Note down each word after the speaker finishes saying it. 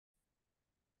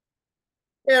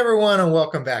Hey everyone, and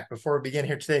welcome back. Before we begin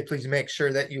here today, please make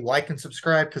sure that you like and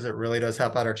subscribe because it really does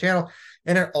help out our channel.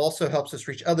 And it also helps us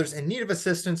reach others in need of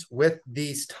assistance with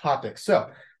these topics. So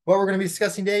what we're going to be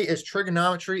discussing today is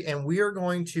trigonometry, and we are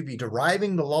going to be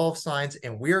deriving the law of sines,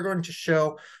 and we are going to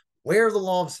show where the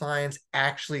law of sines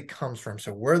actually comes from.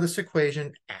 So where this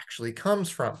equation actually comes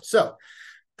from. So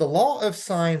the law of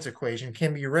sines equation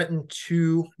can be written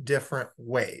two different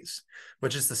ways,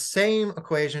 which is the same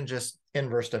equation, just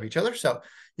inverse of each other. So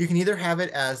you can either have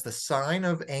it as the sine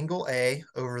of angle A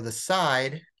over the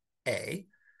side A,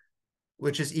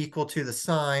 which is equal to the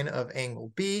sine of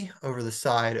angle B over the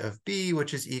side of B,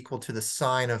 which is equal to the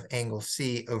sine of angle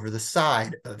C over the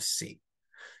side of C.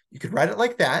 You could write it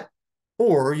like that,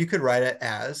 or you could write it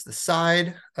as the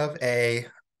side of A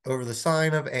over the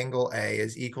sine of angle A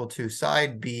is equal to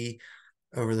side B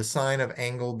over the sine of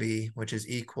angle B, which is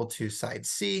equal to side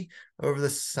C over the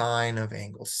sine of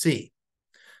angle C.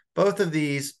 Both of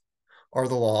these are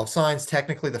the law of sines.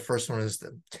 Technically, the first one is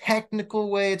the technical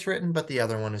way it's written, but the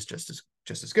other one is just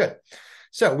as good.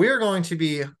 So we're going to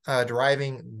be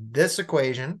deriving this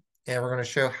equation, and we're going to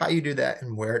show how you do that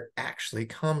and where it actually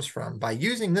comes from by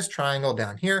using this triangle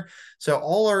down here. So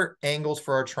all our angles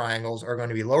for our triangles are going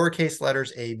to be lowercase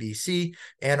letters A, B, C,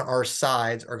 and our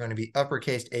sides are going to be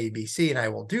uppercase A, B, C. And I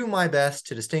will do my best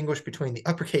to distinguish between the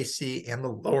uppercase C and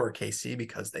the lowercase c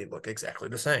because they look exactly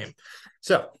the same.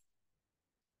 So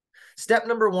step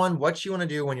number one, what you want to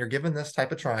do when you're given this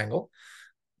type of triangle?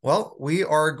 Well, we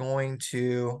are going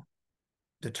to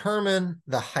determine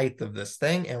the height of this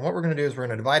thing. And what we're going to do is we're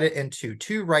going to divide it into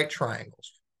two right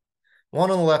triangles,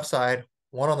 one on the left side,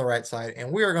 one on the right side.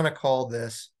 And we are going to call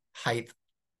this height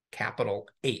capital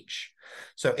H.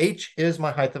 So H is my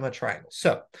height of a triangle.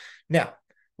 So now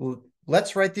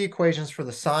let's write the equations for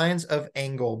the sines of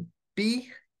angle B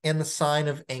and the sine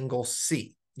of angle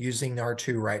C using our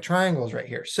two right triangles right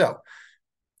here. So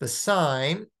the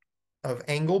sine of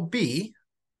angle B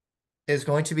is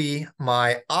going to be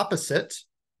my opposite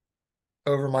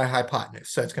over my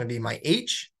hypotenuse. So it's going to be my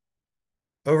H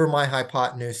over my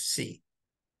hypotenuse C.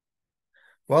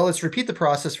 Well, let's repeat the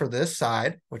process for this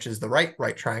side, which is the right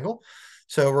triangle.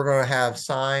 So we're going to have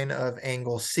sine of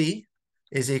angle C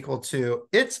is equal to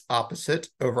its opposite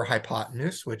over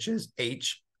hypotenuse, which is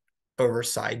H over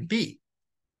side B.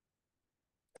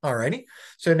 Alrighty,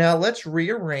 so now let's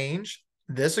rearrange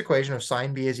this equation of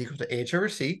sine B is equal to H over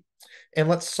C, and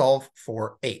let's solve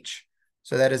for H.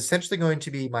 So that is essentially going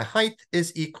to be my height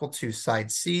is equal to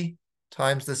side C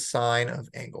times the sine of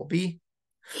angle B.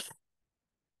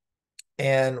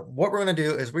 And what we're going to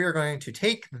do is we are going to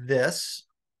take this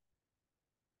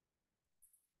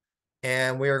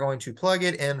and we are going to plug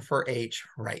it in for H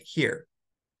right here.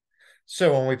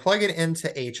 So when we plug it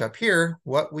into H up here,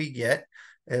 what we get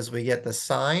is we get the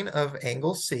sine of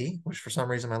angle C, which for some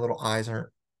reason my little eyes aren't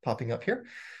popping up here,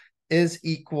 is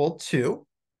equal to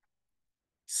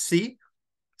C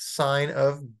sine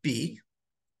of B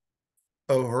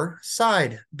over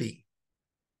side B.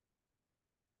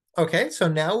 Okay, so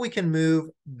now we can move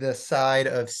the side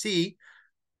of C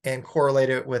and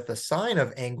correlate it with the sine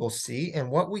of angle C.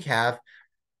 And what we have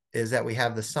is that we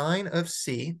have the sine of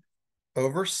C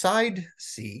over side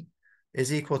C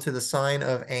is equal to the sine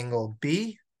of angle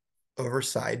B over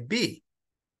side B.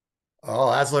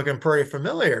 Oh, that's looking pretty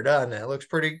familiar, doesn't it? It looks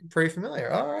pretty familiar.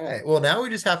 All right. Well, now we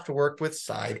just have to work with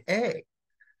side A.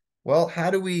 Well, how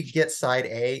do we get side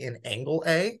A in angle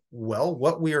A? Well,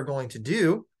 what we are going to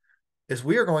do is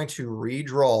we are going to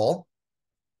redraw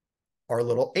our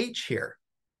little H here.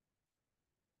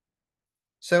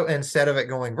 So instead of it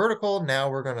going vertical, now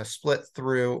we're going to split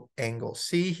through angle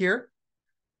C here.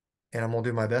 And I'm going to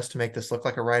do my best to make this look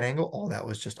like a right angle. Oh, that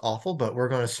was just awful, but we're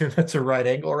going to assume that's a right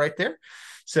angle right there.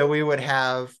 So we would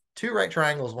have two right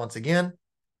triangles once again,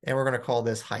 and we're going to call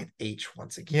this height H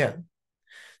once again.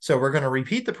 So we're going to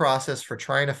repeat the process for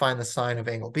trying to find the sine of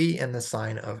angle B and the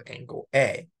sine of angle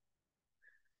A.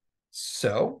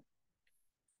 So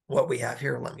what we have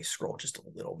here, let me scroll just a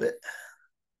little bit.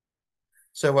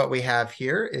 So what we have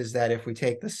here is that if we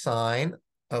take the sine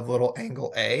of little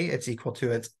angle A, it's equal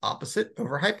to its opposite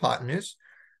over hypotenuse,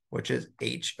 which is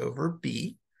H over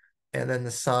B. And then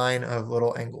the sine of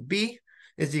little angle B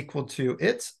is equal to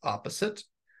its opposite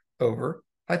over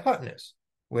hypotenuse,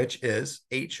 which is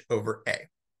H over A.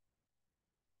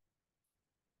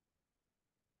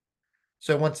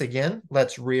 So once again,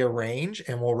 let's rearrange,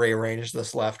 and we'll rearrange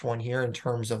this left one here in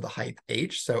terms of the height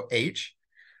H. So H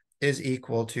is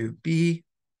equal to B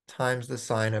times the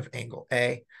sine of angle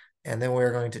A. And then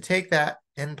we're going to take that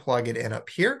and plug it in up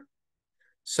here.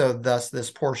 So thus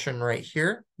this portion right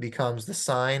here becomes the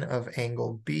sine of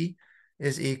angle B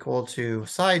is equal to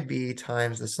side B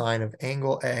times the sine of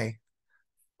angle A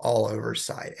all over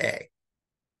side A.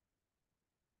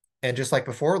 And just like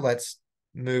before, let's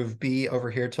move B over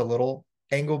here to little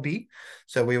angle B.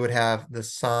 So we would have the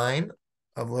sine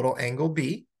of little angle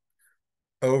B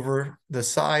over the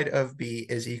side of B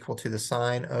is equal to the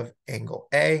sine of angle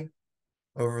A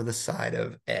over the side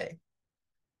of A.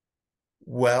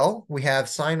 Well, we have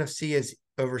sine of C is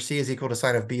over C is equal to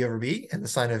sine of B over B, and the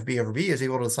sine of B over B is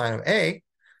equal to the sine of A.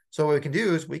 So what we can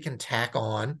do is we can tack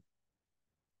on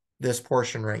this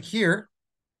portion right here.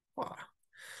 And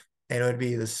it would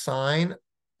be the sine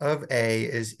of A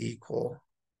is equal,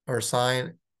 or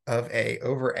sine of A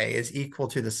over A is equal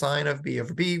to the sine of B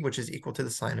over B, which is equal to the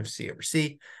sine of C over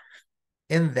C.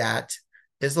 And that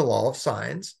is the law of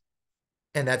sines.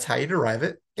 And that's how you derive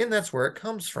it. And that's where it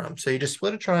comes from. So you just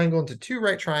split a triangle into two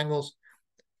right triangles,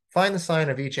 find the sine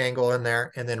of each angle in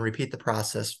there, and then repeat the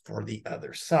process for the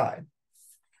other side.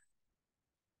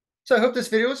 So I hope this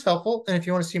video was helpful. And if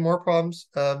you want to see more problems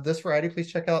of this variety,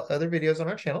 please check out other videos on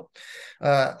our channel.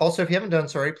 Also, if you haven't done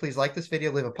so already, please like this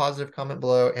video, leave a positive comment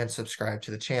below, and subscribe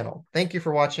to the channel. Thank you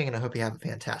for watching, and I hope you have a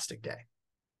fantastic day.